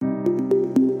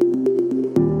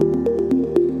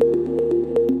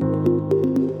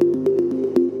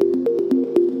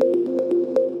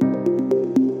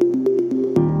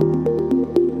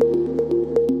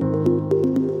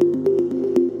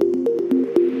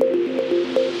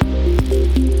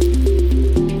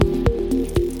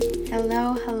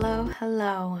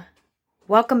Hello.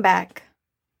 Welcome back.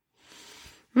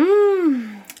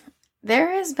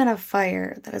 There has been a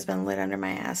fire that has been lit under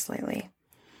my ass lately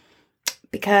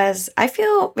because I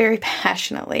feel very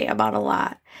passionately about a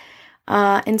lot.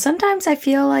 And sometimes I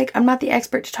feel like I'm not the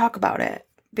expert to talk about it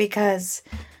because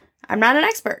I'm not an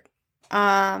expert,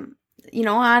 on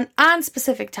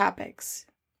specific topics.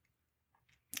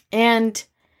 But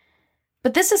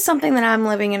this is something that I'm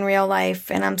living in real life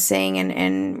and I'm seeing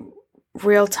in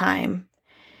real time.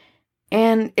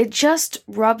 And it just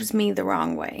rubs me the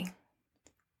wrong way.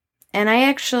 And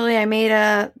I made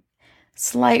a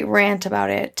slight rant about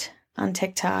it on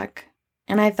TikTok.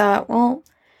 And I thought, well,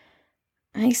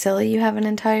 hey, silly, you have an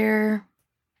entire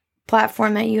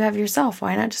platform that you have yourself.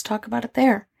 Why not just talk about it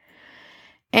there?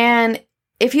 And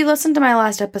if you listened to my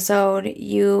last episode,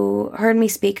 you heard me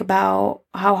speak about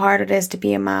how hard it is to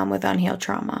be a mom with unhealed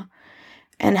trauma.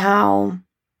 And how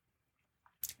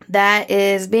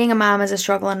being a mom is a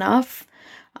struggle enough,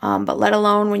 but let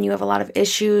alone when you have a lot of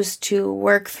issues to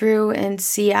work through and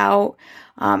see out,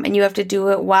 and you have to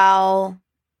do it while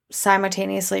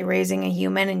simultaneously raising a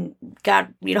human, and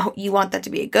God, you want that to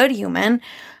be a good human,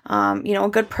 a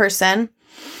good person.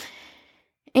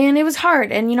 And it was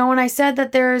hard. And, when I said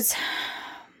that there's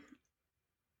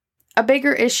a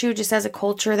bigger issue just as a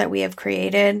culture that we have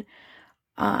created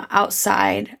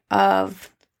outside of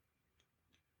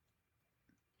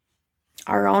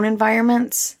our own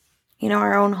environments,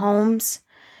 our own homes.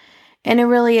 And it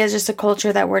really is just a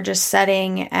culture that we're just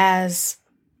setting as,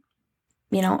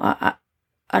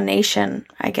 a nation,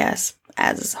 I guess,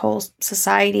 as a whole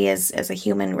society, as a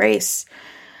human race.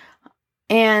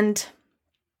 And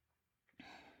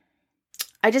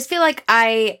I just feel like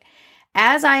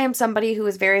as I am somebody who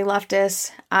is very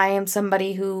leftist, I am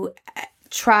somebody who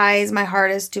tries my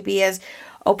hardest to be as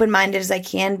open-minded as I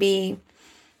can be.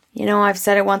 I've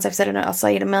said it once, I'll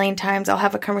say it a million times. I'll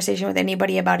have a conversation with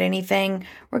anybody about anything,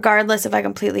 regardless if I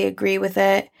completely agree with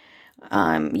it.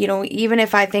 Even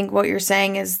if I think what you're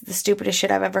saying is the stupidest shit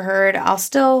I've ever heard, I'll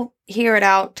still hear it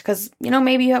out because,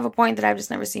 maybe you have a point that I've just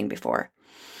never seen before.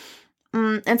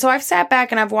 And so I've sat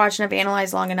back and I've watched and I've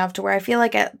analyzed long enough to where I feel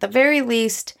like at the very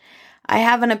least, I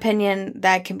have an opinion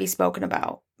that can be spoken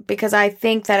about. Because I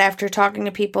think that after talking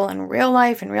to people in real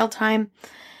life, in real time,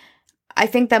 I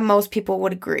think that most people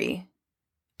would agree.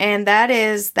 And that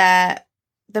is that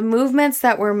the movements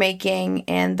that we're making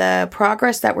and the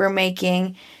progress that we're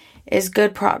making is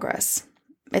good progress.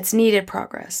 It's needed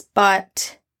progress.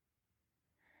 But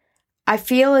I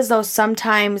feel as though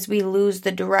sometimes we lose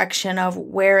the direction of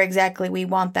where exactly we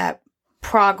want that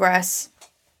progress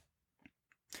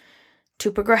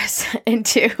to progress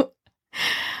into.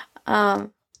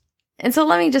 And so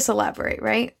let me just elaborate,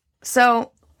 right?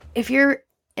 So if you're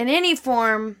in any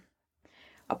form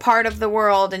a part of the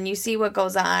world and you see what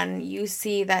goes on, you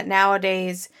see that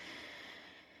nowadays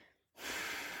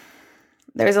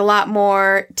there's a lot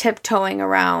more tiptoeing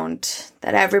around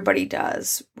that everybody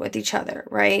does with each other,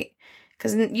 right?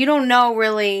 Because you don't know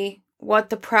really what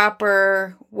the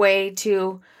proper way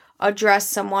to address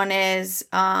someone is.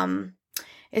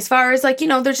 As far as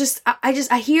there's just,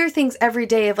 I hear things every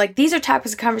day of these are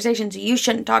topics of conversations you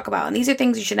shouldn't talk about. And these are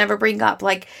things you should never bring up.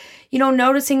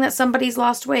 Noticing that somebody's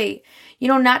lost weight,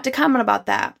 not to comment about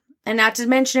that and not to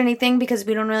mention anything because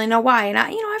we don't really know why. And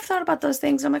I've thought about those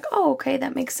things. I'm like, oh, okay,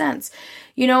 that makes sense.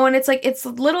 And it's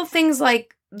little things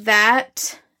like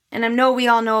that. And I know we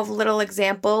all know of little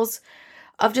examples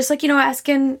of just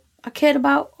asking a kid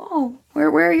about, oh, where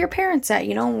are your parents at?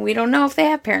 We don't know if they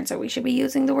have parents, or we should be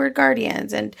using the word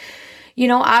guardians. And,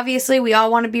 obviously we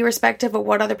all want to be respectful of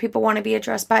what other people want to be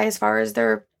addressed by as far as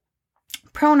their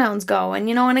pronouns go. And,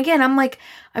 and again,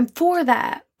 I'm for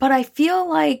that, but I feel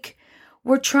like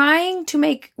we're trying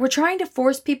to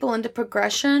force people into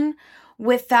progression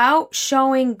without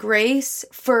showing grace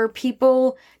for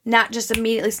people not just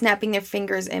immediately snapping their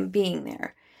fingers and being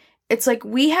there. It's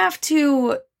we have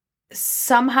to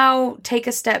somehow take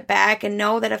a step back and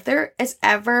know that if there is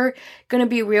ever going to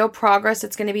be real progress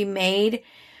that's going to be made,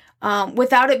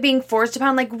 without it being forced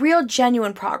upon, real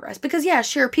genuine progress. Because yeah,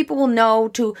 sure, people will know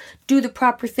to do the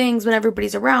proper things when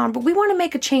everybody's around, but we want to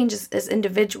make a change as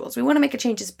individuals. We want to make a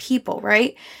change as people,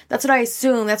 right? That's what I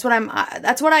assume. That's what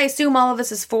I assume all of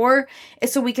this is for,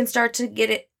 is so we can start to get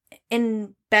it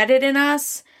embedded in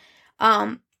us.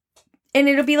 And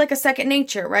it'll be like a second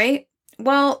nature, right?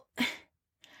 Well,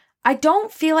 I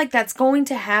don't feel like that's going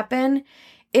to happen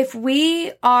if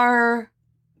we are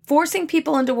forcing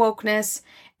people into wokeness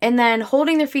and then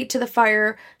holding their feet to the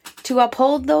fire to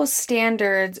uphold those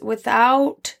standards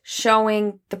without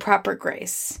showing the proper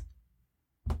grace.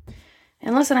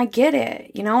 And listen, I get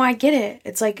it. I get it.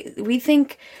 It's like we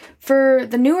think for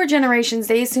the newer generations,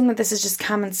 they assume that this is just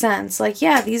common sense. Like,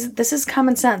 yeah, this is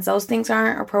common sense. Those things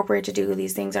aren't appropriate to do.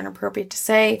 These things aren't appropriate to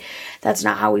say. That's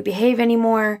not how we behave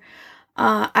anymore.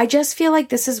 I just feel like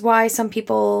this is why some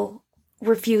people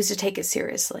refuse to take it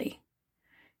seriously.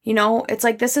 It's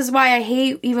like, this is why I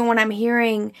hate even when I'm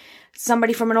hearing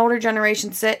somebody from an older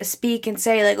generation speak and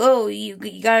say like, oh, you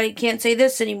can't say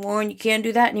this anymore and you can't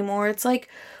do that anymore. It's like,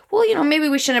 well, maybe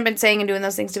we shouldn't have been saying and doing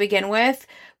those things to begin with.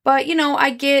 But, I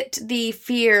get the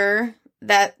fear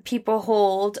that people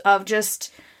hold of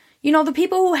just, the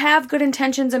people who have good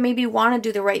intentions and maybe want to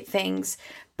do the right things,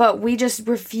 but we just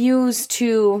refuse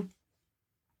to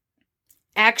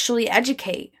actually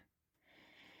educate.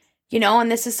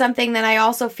 And this is something that I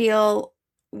also feel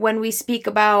when we speak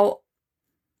about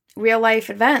real life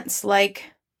events,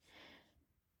 like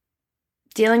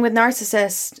dealing with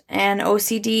narcissists and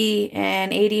OCD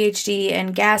and ADHD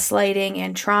and gaslighting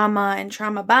and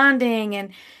trauma bonding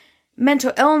and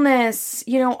mental illness,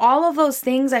 all of those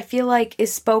things I feel like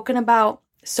is spoken about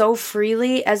so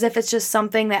freely as if it's just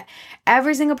something that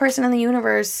every single person in the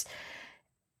universe,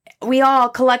 we all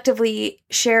collectively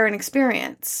share and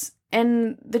experience.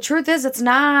 And the truth is,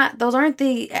 not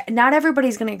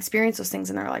everybody's going to experience those things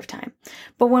in their lifetime.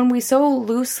 But when we so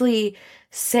loosely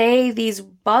say these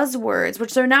buzzwords,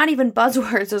 which they're not even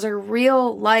buzzwords, those are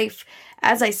real life,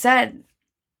 as I said,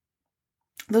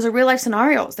 those are real life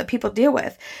scenarios that people deal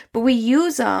with, but we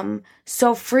use them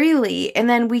so freely. And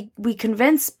then we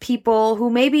convince people who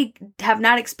maybe have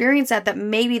not experienced that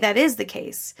maybe that is the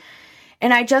case.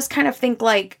 And I just kind of think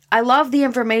like, I love the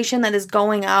information that is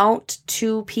going out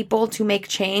to people to make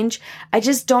change. I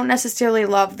just don't necessarily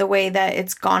love the way that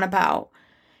it's gone about.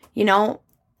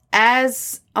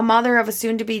 As a mother of a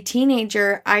soon-to-be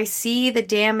teenager, I see the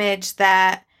damage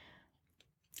that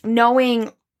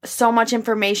knowing so much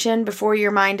information before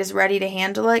your mind is ready to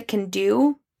handle it can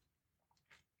do.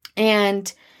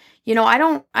 And, I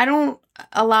don't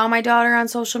allow my daughter on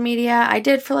social media. I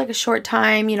did for like a short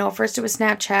time, first it was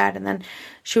Snapchat and then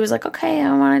she was like, okay,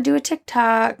 I want to do a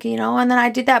TikTok, and then I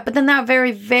did that. But then that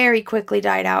very, very quickly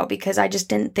died out because I just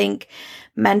didn't think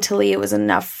mentally it was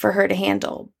enough for her to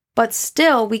handle. But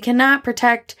still, we cannot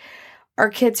protect our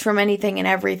kids from anything and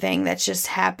everything that just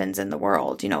happens in the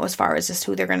world, as far as just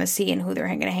who they're going to see and who they're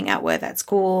going to hang out with at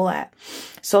school, at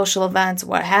social events,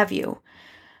 what have you.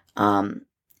 And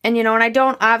I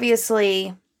don't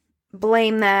obviously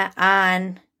blame that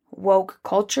on woke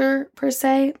culture per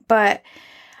se, but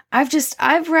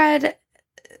I've read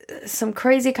some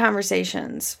crazy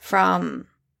conversations from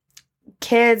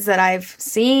kids that I've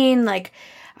seen. Like,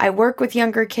 I work with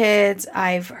younger kids.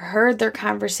 I've heard their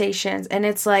conversations, and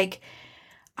it's like,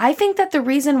 I think that the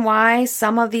reason why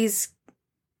some of these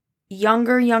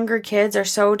younger kids are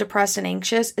so depressed and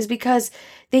anxious is because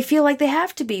they feel like they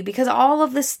have to be, because all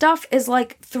of this stuff is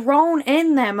like thrown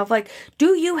in them of like,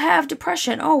 do you have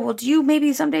depression? Oh, well, do you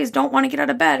maybe some days don't want to get out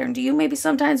of bed? And do you maybe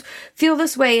sometimes feel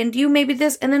this way? And do you maybe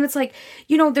this? And then it's like,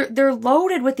 they're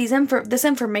loaded with this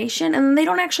information, and they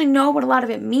don't actually know what a lot of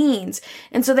it means.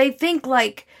 And so they think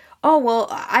like, oh, well,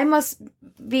 I must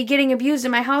be getting abused in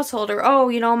my household, or, oh,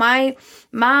 my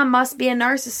mom must be a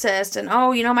narcissist, and,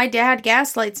 oh, my dad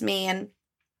gaslights me, and,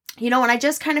 and I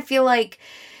just kind of feel like,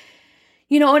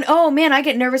 and, oh, man, I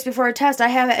get nervous before a test. I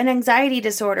have an anxiety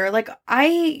disorder. Like,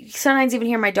 I sometimes even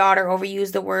hear my daughter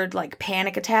overuse the word, like,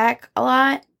 panic attack a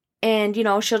lot, and,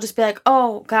 she'll just be like,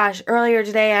 oh, gosh, earlier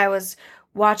today I was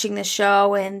watching this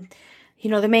show, and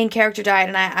the main character died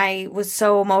and I was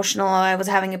so emotional, I was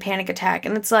having a panic attack.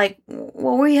 And it's like,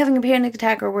 well, were you having a panic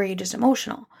attack or were you just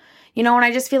emotional? And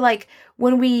I just feel like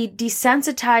when we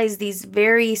desensitize these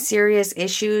very serious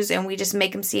issues and we just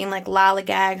make them seem like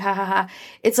lollygag, ha ha ha,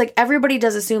 it's like everybody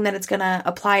does assume that it's going to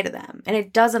apply to them, and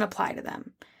it doesn't apply to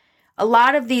them. A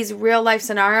lot of these real life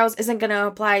scenarios isn't going to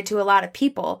apply to a lot of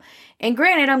people. And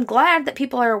granted, I'm glad that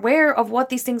people are aware of what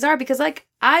these things are, because like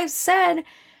I've said,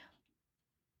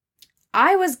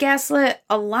 I was gaslit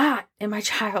a lot in my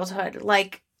childhood.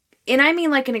 Like, and I mean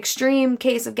like an extreme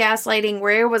case of gaslighting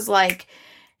where it was like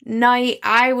night,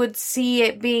 I would see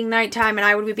it being nighttime and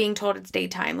I would be being told it's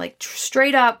daytime. Like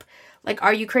straight up, like,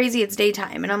 are you crazy? It's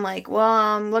daytime. And I'm like, well,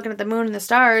 I'm looking at the moon and the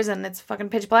stars and it's fucking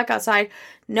pitch black outside.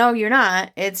 No, you're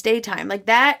not. It's daytime. Like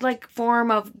that, like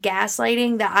form of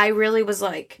gaslighting that I really was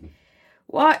like,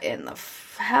 what in the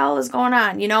hell is going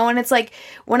on? And it's like,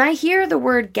 when I hear the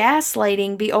word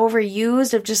gaslighting be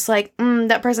overused of just like,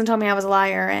 that person told me I was a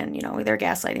liar and, they're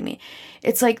gaslighting me.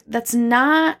 It's like, that's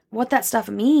not what that stuff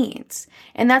means.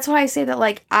 And that's why I say that,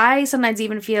 like, I sometimes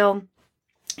even feel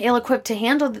ill-equipped to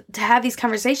have these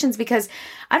conversations, because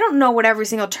I don't know what every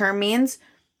single term means.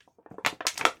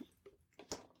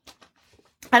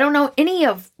 I don't know any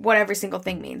of what every single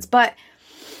thing means, but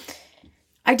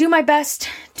I do my best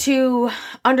to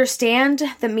understand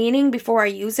the meaning before I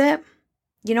use it.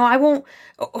 I won't,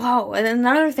 and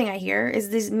another thing I hear is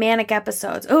these manic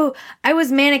episodes. Oh, I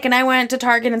was manic and I went to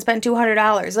Target and spent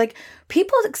 $200. Like,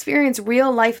 people experience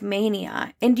real life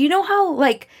mania. And do you know how,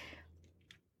 like,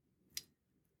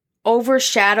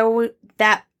 overshadow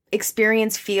that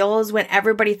experience feels when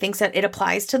everybody thinks that it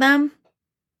applies to them?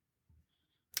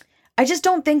 I just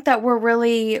don't think that we're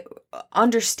really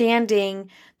understanding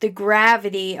the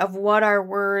gravity of what our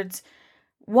words,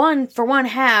 one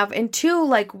have, and two,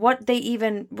 like, what they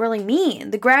even really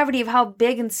mean. The gravity of how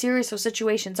big and serious those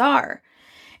situations are.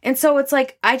 And so it's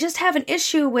like, I just have an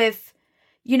issue with,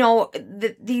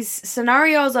 these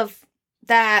scenarios of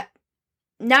that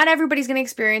not everybody's going to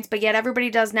experience, but yet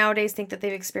everybody does nowadays think that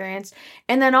they've experienced.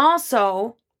 And then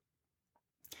also,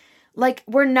 like,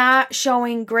 we're not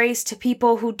showing grace to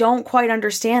people who don't quite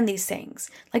understand these things.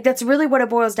 Like, that's really what it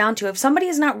boils down to. If somebody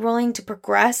is not willing to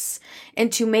progress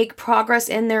and to make progress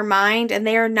in their mind, and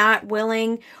they are not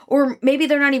willing, or maybe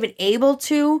they're not even able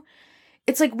to,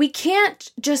 it's like, we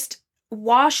can't just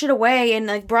wash it away and,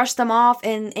 like, brush them off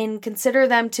and consider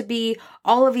them to be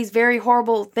all of these very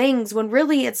horrible things, when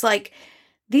really it's like,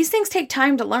 these things take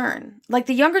time to learn. Like,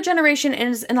 the younger generation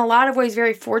is in a lot of ways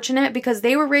very fortunate, because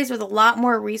they were raised with a lot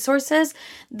more resources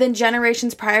than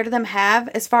generations prior to them have,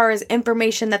 as far as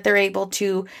information that they're able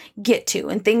to get to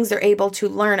and things they're able to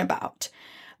learn about.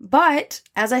 But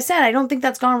as I said, I don't think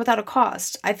that's gone without a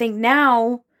cost. I think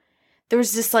now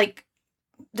there's just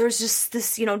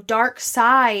this, dark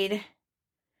side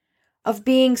of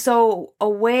being so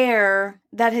aware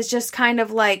that has just kind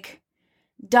of, like,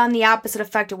 done the opposite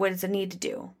effect of what it's a need to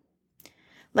do.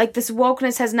 Like, this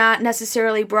wokeness has not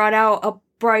necessarily brought out a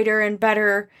brighter and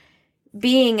better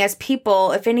being as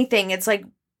people. If anything, it's like,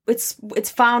 it's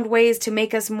found ways to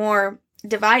make us more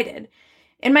divided.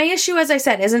 And my issue, as I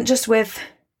said, isn't just with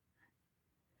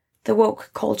the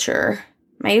woke culture.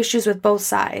 My issue is with both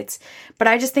sides. But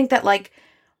I just think that, like,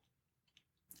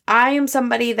 I am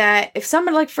somebody that, if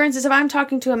someone, like, for instance, if I'm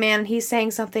talking to a man and he's saying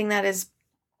something that is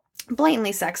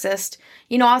blatantly sexist,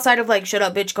 outside of, like, shut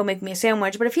up, bitch, go make me a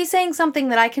sandwich. But if he's saying something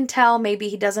that I can tell maybe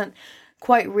he doesn't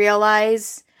quite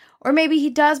realize, or maybe he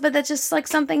does, but that's just, like,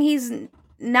 something he's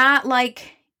not,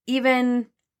 like, even,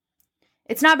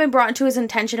 it's not been brought into his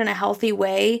intention in a healthy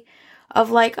way of,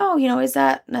 like, oh, is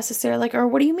that necessary? Like, or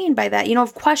what do you mean by that?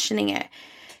 Of questioning it.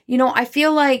 I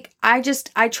feel like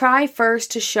I try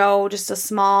first to show just a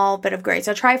small bit of grace.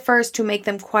 I try first to make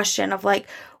them question of, like,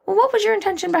 well, what was your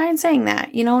intention behind saying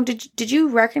that? Did you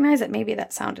recognize that maybe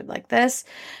that sounded like this?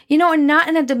 And not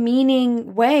in a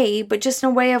demeaning way, but just in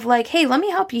a way of, like, hey, let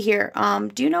me help you here.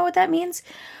 Do you know what that means?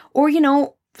 Or,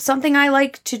 something I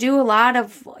like to do a lot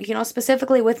of,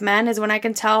 specifically with men, is when I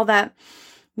can tell that,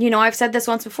 I've said this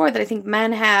once before, that I think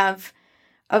men have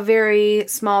a very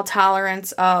small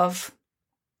tolerance of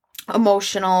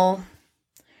emotional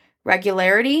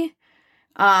regularity.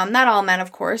 Not all men,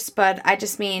 of course, but I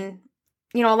just mean,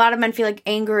 a lot of men feel like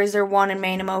anger is their one and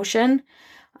main emotion.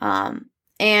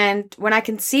 And when I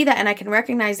can see that and I can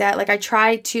recognize that, like, I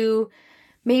try to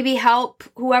maybe help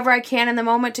whoever I can in the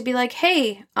moment to be like,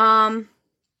 hey, are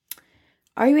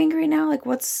you angry now? Like,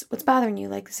 what's bothering you?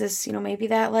 Like, is this, maybe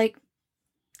that, like,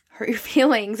 hurt your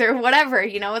feelings or whatever,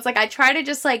 It's like, I try to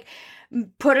just, like,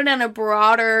 put it in a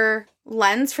broader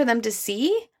lens for them to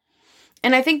see.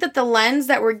 And I think that the lens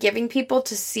that we're giving people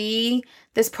to see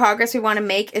this progress we want to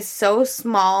make is so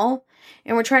small,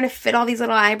 and we're trying to fit all these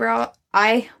little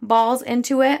eyeballs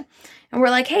into it. And we're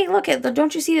like, hey, look,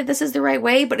 don't you see that this is the right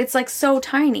way? But it's, like, so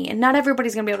tiny, and not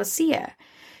everybody's going to be able to see it.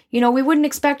 We wouldn't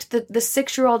expect the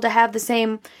 6-year-old to have the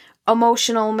same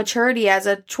emotional maturity as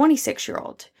a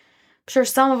 26-year-old. I'm sure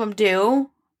some of them do,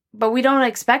 but we don't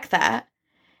expect that.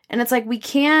 And it's like, we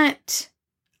can't,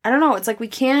 I don't know, it's like we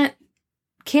can't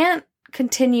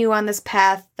continue on this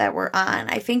path that we're on.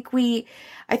 I think we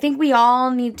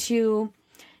all need to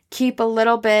keep a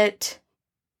little bit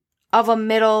of a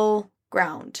middle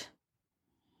ground,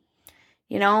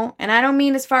 and I don't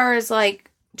mean as far as,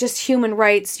 like, just human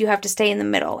rights. You have to stay in the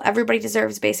middle. Everybody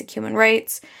deserves basic human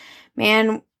rights.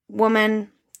 Man,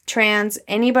 woman, trans,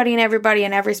 anybody and everybody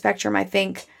in every spectrum, I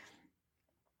think,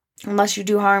 unless you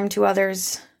do harm to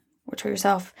others or to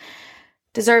yourself,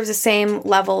 deserves the same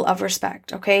level of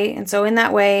respect, okay? And so in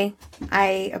that way,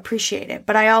 I appreciate it.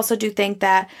 But I also do think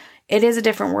that it is a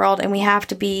different world, and we have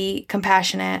to be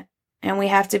compassionate, and we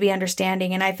have to be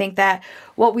understanding. And I think that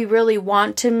what we really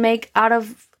want to make out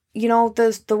of, the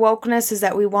wokeness is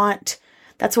that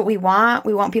that's what we want.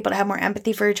 We want people to have more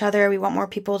empathy for each other. We want more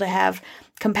people to have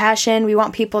compassion. We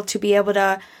want people to be able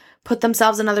to put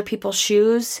themselves in other people's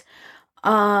shoes.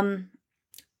 But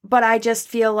I just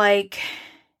feel like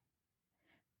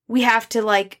we have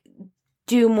to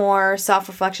do more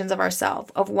self-reflections of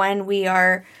ourselves, of when we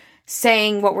are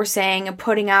saying what we're saying and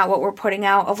putting out what we're putting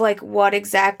out, of what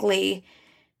exactly,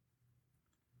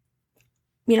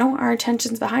 our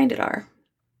intentions behind it are.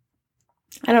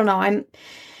 I don't know.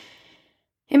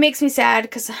 It makes me sad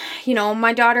because,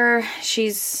 my daughter,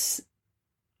 she's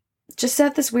just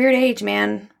at this weird age,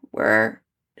 man, where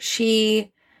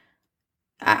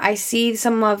I see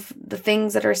some of the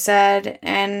things that are said,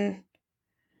 and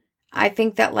I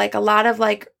think that a lot of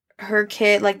her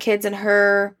kids in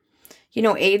her,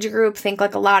 age group think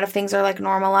a lot of things are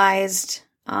normalized,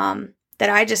 that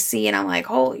I just see, and I'm like,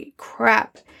 holy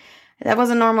crap, that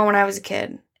wasn't normal when I was a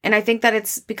kid. And I think that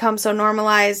it's become so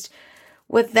normalized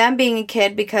with them being a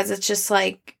kid because it's just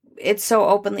it's so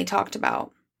openly talked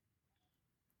about,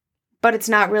 but it's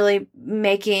not really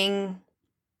making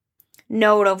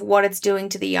note of what it's doing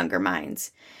to the younger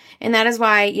minds. And that is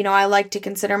why, I like to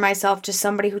consider myself just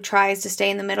somebody who tries to stay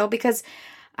in the middle, because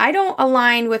I don't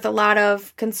align with a lot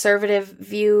of conservative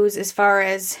views as far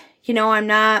as, I'm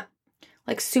not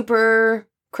super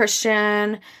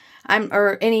Christian,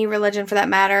 or any religion for that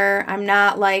matter. I'm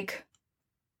not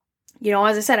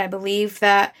as I said, I believe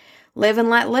that live and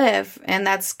let live, and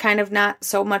that's kind of not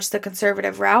so much the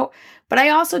conservative route. But I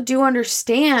also do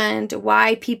understand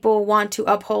why people want to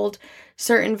uphold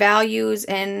certain values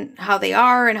and how they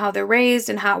are and how they're raised,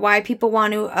 and why people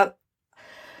want to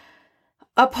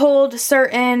uphold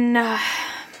certain,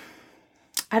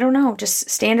 just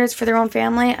standards for their own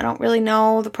family. I don't really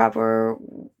know the proper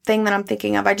thing that I'm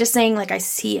thinking of. I'm just saying I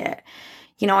see it,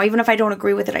 even if I don't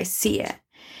agree with it, I see it.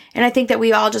 And I think that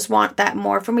we all just want that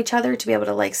more from each other, to be able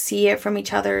to see it from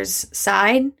each other's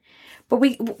side. But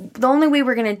the only way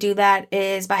we're going to do that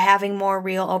is by having more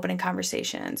real opening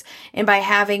conversations, and by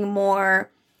having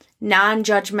more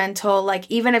non-judgmental,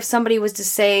 even if somebody was to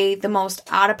say the most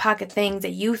out-of-pocket things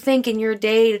that you think in your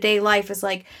day-to-day life is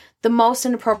the most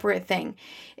inappropriate thing.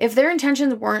 If their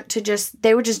intentions weren't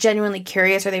they were just genuinely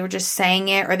curious, or they were just saying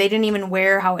it, or they didn't even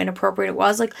aware how inappropriate it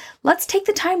was, let's take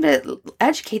the time to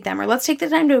educate them, or let's take the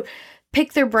time to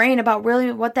pick their brain about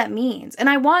really what that means. And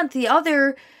I want the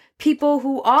other people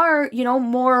who are,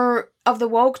 more of the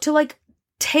woke to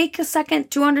take a second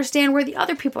to understand where the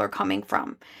other people are coming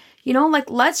from.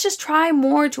 Let's just try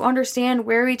more to understand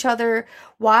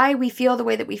why we feel the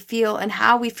way that we feel, and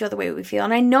how we feel the way we feel.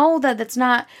 And I know that that's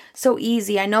not so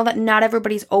easy. I know that not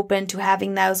everybody's open to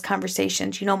having those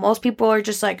conversations. Most people are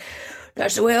just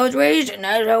that's the way I was raised, and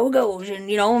that's how it goes,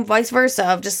 and vice versa.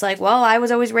 Of just well, I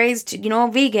was always raised,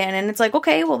 vegan, and it's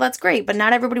okay, well, that's great, but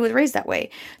not everybody was raised that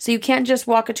way. So you can't just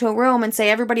walk into a room and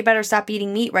say, everybody better stop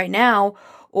eating meat right now,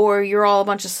 or you're all a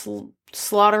bunch of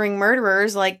slaughtering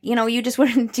murderers. You just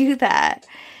wouldn't do that.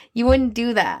 You wouldn't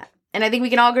do that. And I think we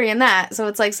can all agree on that. So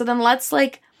it's so then let's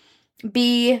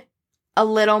be a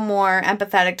little more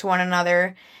empathetic to one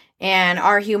another and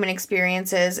our human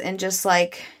experiences, and just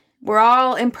we're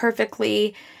all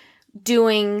imperfectly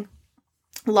doing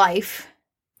life.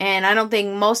 And I don't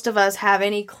think most of us have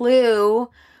any clue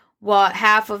what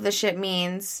half of the shit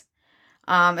means.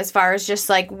 As far as just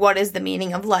what is the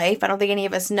meaning of life. I don't think any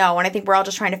of us know. And I think we're all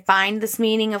just trying to find this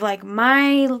meaning of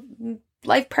my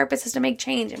life purpose is to make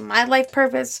change, and my life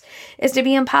purpose is to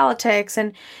be in politics,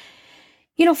 and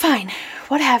fine,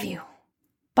 what have you.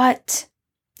 But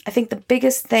I think the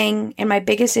biggest thing, and my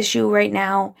biggest issue right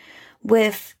now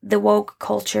with the woke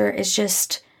culture, is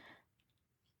just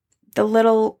the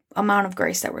little amount of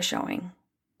grace that we're showing.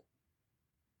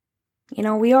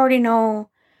 We already know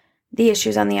the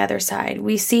issues on the other side.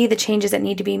 We see the changes that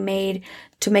need to be made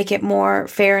to make it more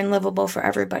fair and livable for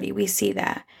everybody. We see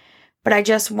that. But I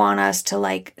just want us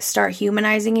to start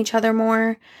humanizing each other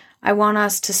more. I want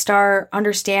us to start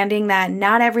understanding that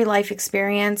not every life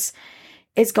experience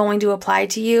is going to apply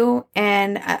to you.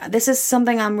 And this is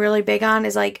something I'm really big on,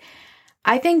 is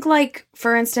I think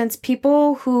for instance,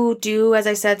 people who do, as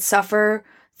I said, suffer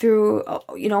through,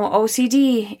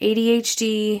 OCD,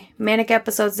 ADHD, manic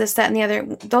episodes, this, that, and the other.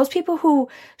 Those people who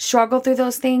struggle through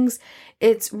those things,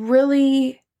 it's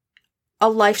really a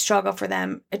life struggle for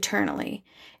them eternally.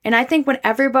 And I think when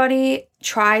everybody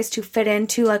tries to fit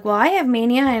into like, well, I have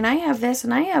mania and I have this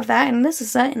and I have that and this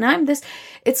is that and I'm this,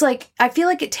 it's like, I feel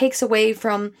like it takes away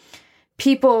from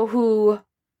people who,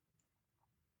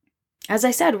 as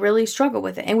I said, really struggle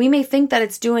with it. And we may think that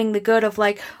it's doing the good of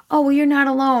like, oh, well, you're not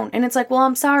alone. And it's like, well,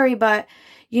 I'm sorry, but,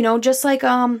 just like,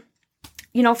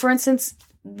 for instance,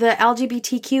 the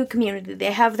LGBTQ community,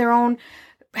 they have their own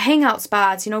hangout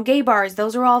spots, gay bars,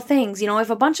 those are all things. If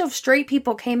a bunch of straight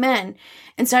people came in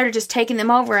and started just taking them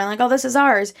over and like, oh, this is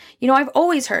ours. I've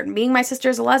always heard, being my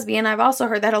sister's a lesbian, I've also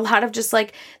heard that a lot of just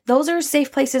like, those are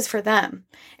safe places for them.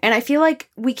 And I feel like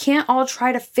we can't all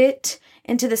try to fit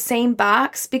into the same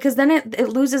box, because then it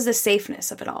loses the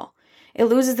safeness of it all. It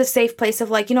loses the safe place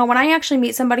of like, when I actually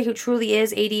meet somebody who truly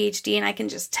is ADHD and I can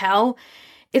just tell,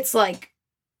 it's like,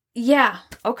 yeah,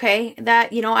 okay,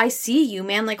 that, I see you,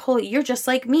 man, like, holy, you're just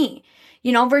like me,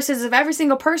 versus if every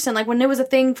single person, like when it was a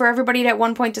thing for everybody at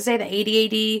one point to say that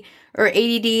ADHD or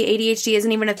ADHD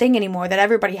isn't even a thing anymore, that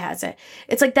everybody has it.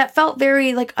 It's like, that felt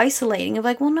very like isolating of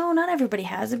like, well, no, not everybody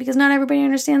has it because not everybody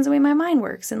understands the way my mind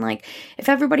works. And like, if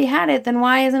everybody had it, then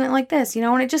why isn't it like this,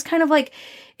 and it just kind of like,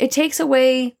 it takes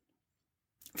away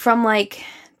from like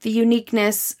the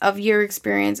uniqueness of your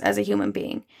experience as a human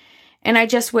being. And I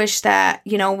just wish that,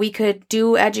 we could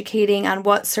do educating on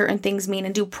what certain things mean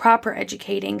and do proper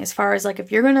educating as far as like,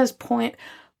 if you're going to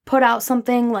put out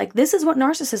something like, this is what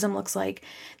narcissism looks like,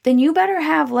 then you better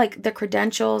have like the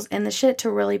credentials and the shit to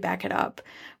really back it up.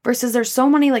 Versus there's so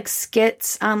many like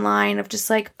skits online of just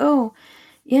like, oh,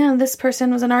 yeah, this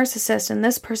person was a narcissist and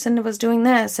this person was doing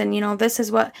this and, this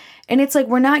is what, and it's like,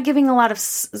 we're not giving a lot of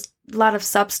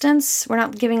substance. We're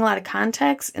not giving a lot of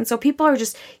context. And so people are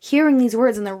just hearing these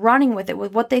words and they're running with it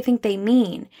with what they think they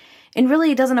mean. And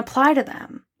really it doesn't apply to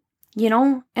them,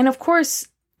 And of course,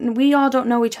 we all don't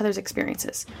know each other's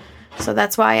experiences. So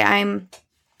that's why I'm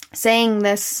saying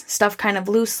this stuff kind of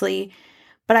loosely.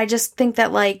 But I just think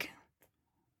that like,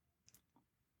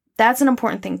 that's an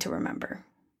important thing to remember.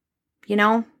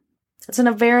 It's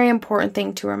a very important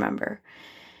thing to remember.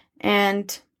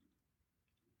 And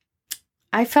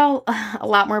I felt a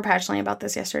lot more passionately about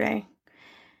this yesterday.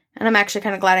 And I'm actually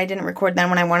kind of glad I didn't record then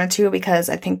when I wanted to, because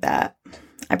I think that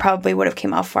I probably would have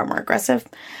came off far more aggressive.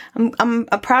 I'm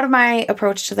proud of my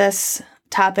approach to this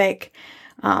topic.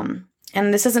 And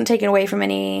this isn't taken away from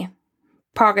any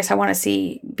progress I want to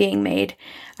see being made.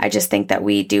 I just think that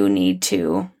we do need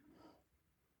to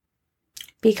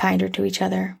be kinder to each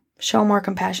other. Show more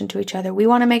compassion to each other. We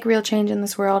want to make real change in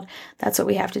this world. That's what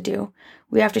we have to do.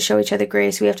 We have to show each other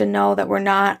grace. We have to know that we're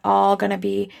not all going to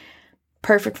be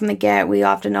perfect from the get. We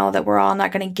have to know that we're all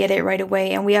not going to get it right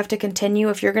away. And we have to continue.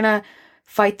 If you're going to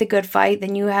fight the good fight,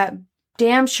 then you have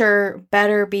damn sure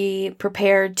better be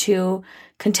prepared to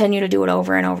continue to do it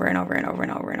over and over and over and over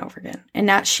and over and over again. And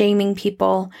not shaming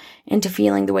people into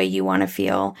feeling the way you want to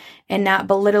feel. And not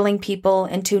belittling people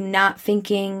into not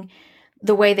thinking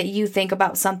the way that you think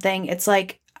about something. It's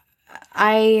like,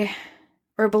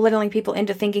 or belittling people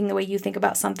into thinking the way you think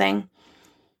about something.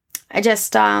 I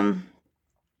just, I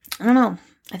don't know.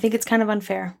 I think it's kind of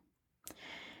unfair.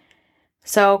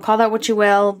 So call that what you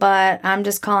will, but I'm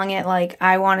just calling it like,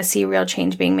 I want to see real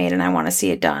change being made and I want to see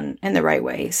it done in the right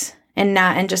ways and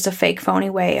not in just a fake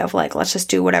phony way of like, let's just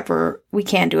do whatever we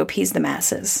can to appease the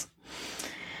masses.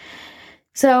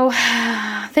 So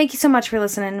thank you so much for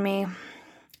listening to me.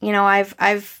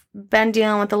 I've been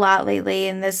dealing with a lot lately,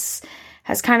 and this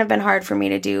has kind of been hard for me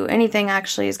to do. Anything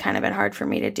actually has kind of been hard for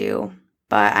me to do.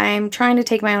 But I'm trying to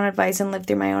take my own advice and live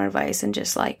through my own advice and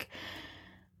just like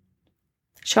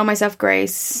show myself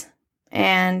grace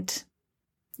and,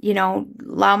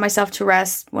 allow myself to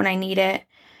rest when I need it.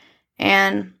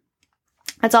 And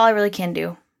that's all I really can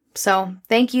do. So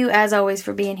thank you as always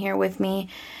for being here with me.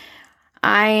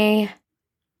 I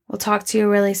will talk to you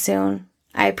really soon.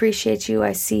 I appreciate you.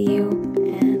 I see you.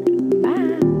 And